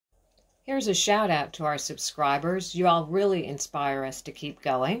Here's a shout out to our subscribers. You all really inspire us to keep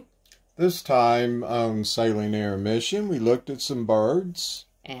going. This time on Sailing Intermission, we looked at some birds.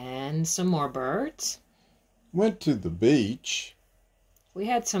 And some more birds. Went to the beach. We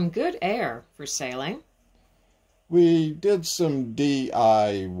had some good air for sailing. We did some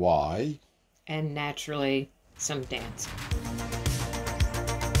DIY. And naturally, some dancing.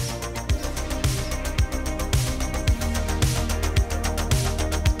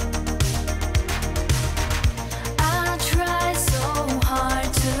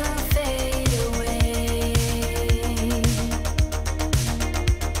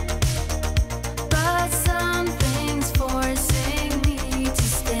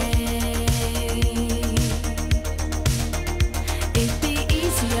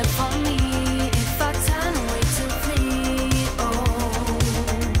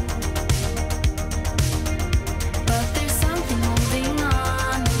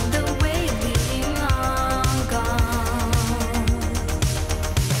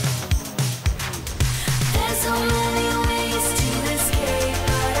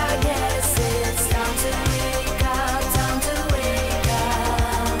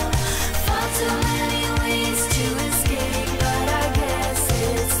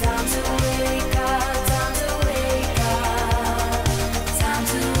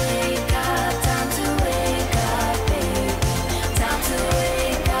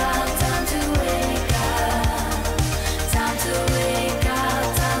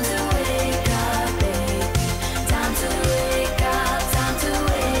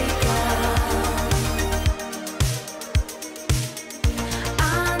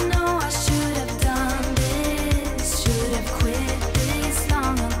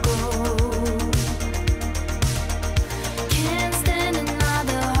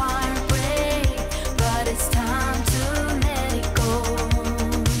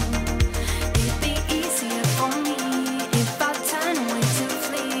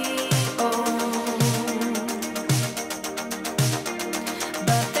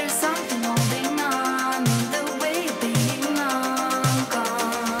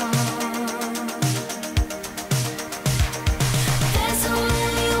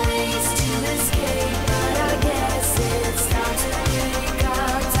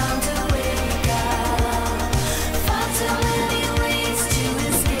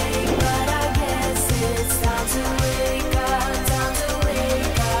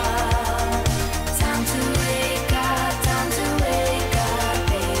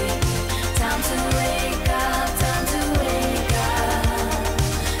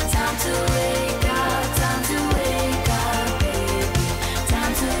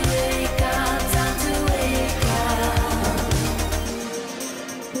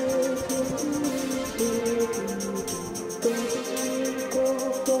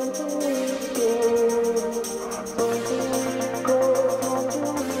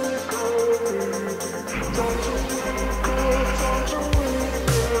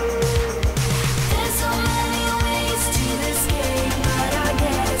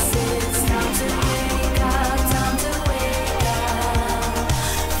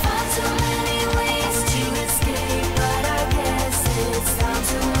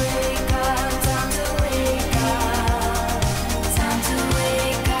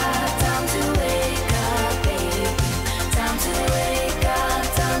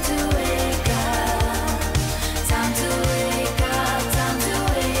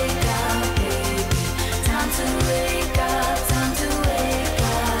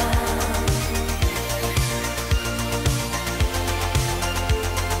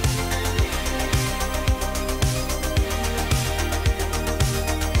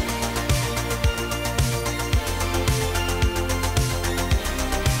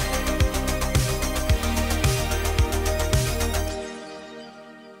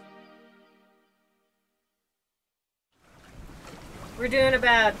 We're doing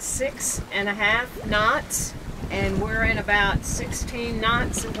about 6.5 knots, and we're in about 16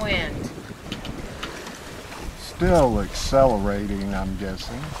 knots of wind. Still accelerating, I'm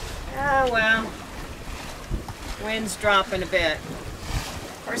guessing. Oh, well, wind's dropping a bit.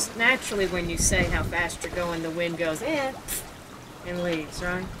 Of course, naturally, when you say how fast you're going, the wind goes, and leaves,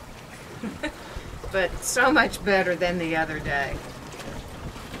 right? But so much better than the other day.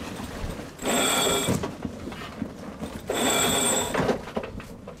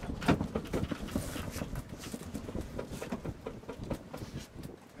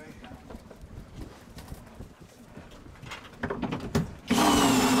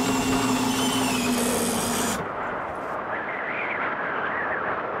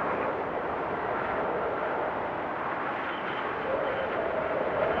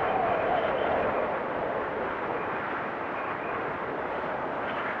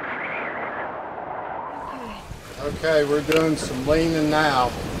 Okay, we're doing some leaning now.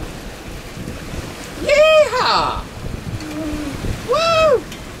 Yeehaw! Woo!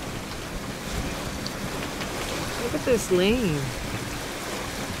 Look at this lean.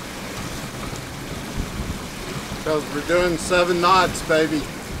 Because we're doing 7 knots, baby.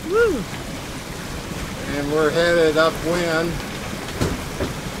 Woo! And we're headed upwind.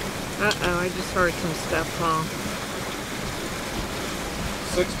 Uh-oh, I just heard some stuff fall.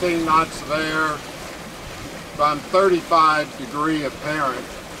 16 knots there. I'm 35° apparent,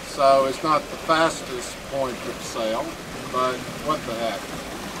 so it's not the fastest point of sail, but what the heck.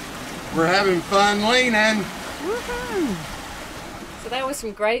 We're having fun leaning. Woohoo! So that was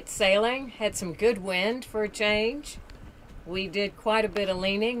some great sailing. Had some good wind for a change. We did quite a bit of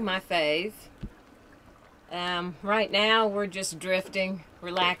leaning, my fave. Right now we're just drifting,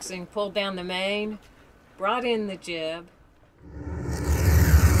 relaxing, pulled down the main, brought in the jib.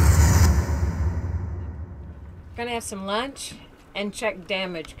 Gonna have some lunch and check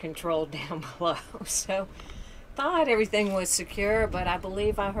damage control down below. So thought everything was secure, but I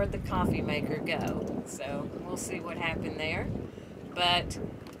believe I heard the coffee maker go. So we'll see what happened there. But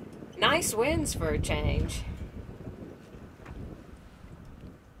nice winds for a change.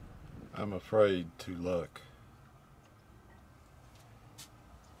 I'm afraid to look.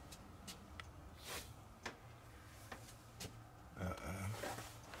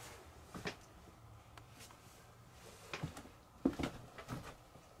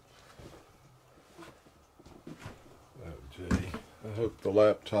 I hope the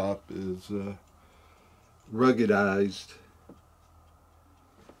laptop is ruggedized,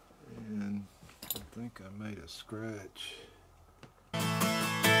 and I think I made a scratch.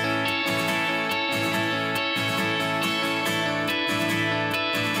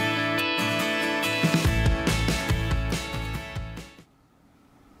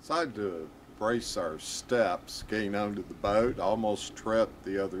 Decided to brace our steps getting onto the boat. I almost tripped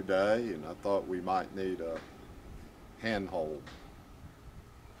the other day, and I thought we might need a handhold.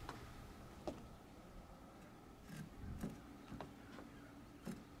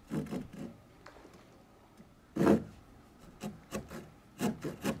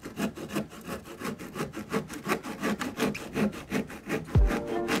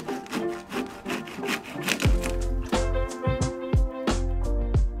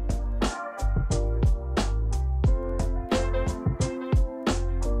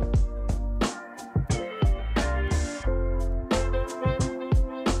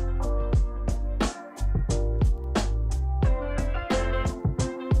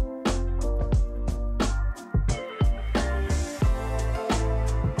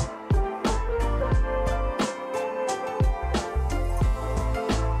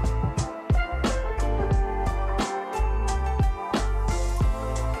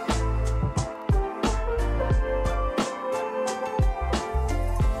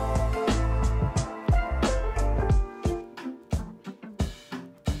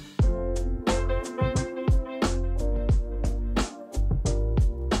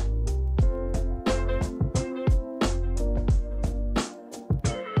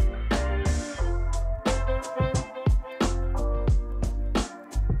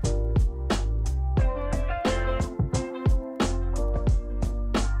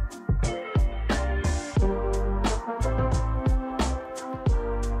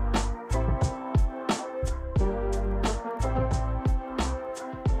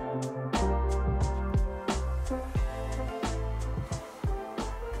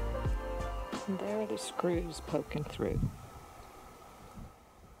 And there are the screws poking through.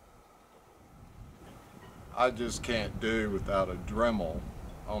 I just can't do without a Dremel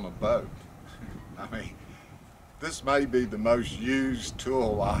on a boat. I mean, this may be the most used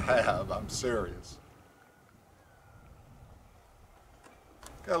tool I have, I'm serious.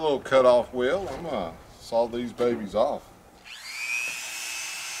 Got a little cut-off wheel. I'm gonna saw these babies off.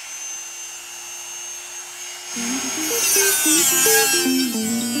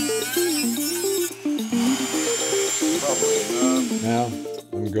 Now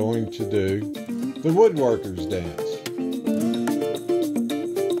I'm going to do the woodworker's dance.